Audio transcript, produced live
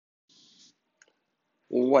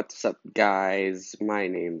What's up, guys? My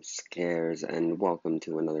name's Scares, and welcome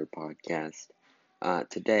to another podcast.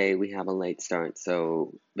 Today we have a late start,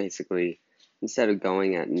 so basically, instead of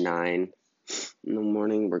going at 9 in the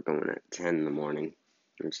morning, we're going at 10 in the morning,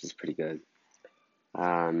 which is pretty good.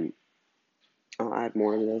 Um, I'll add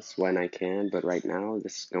more to this when I can, but right now,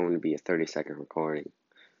 this is going to be a 30-second recording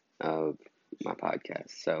of my podcast.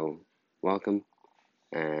 So, welcome,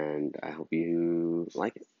 and I hope you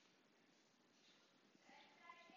like it.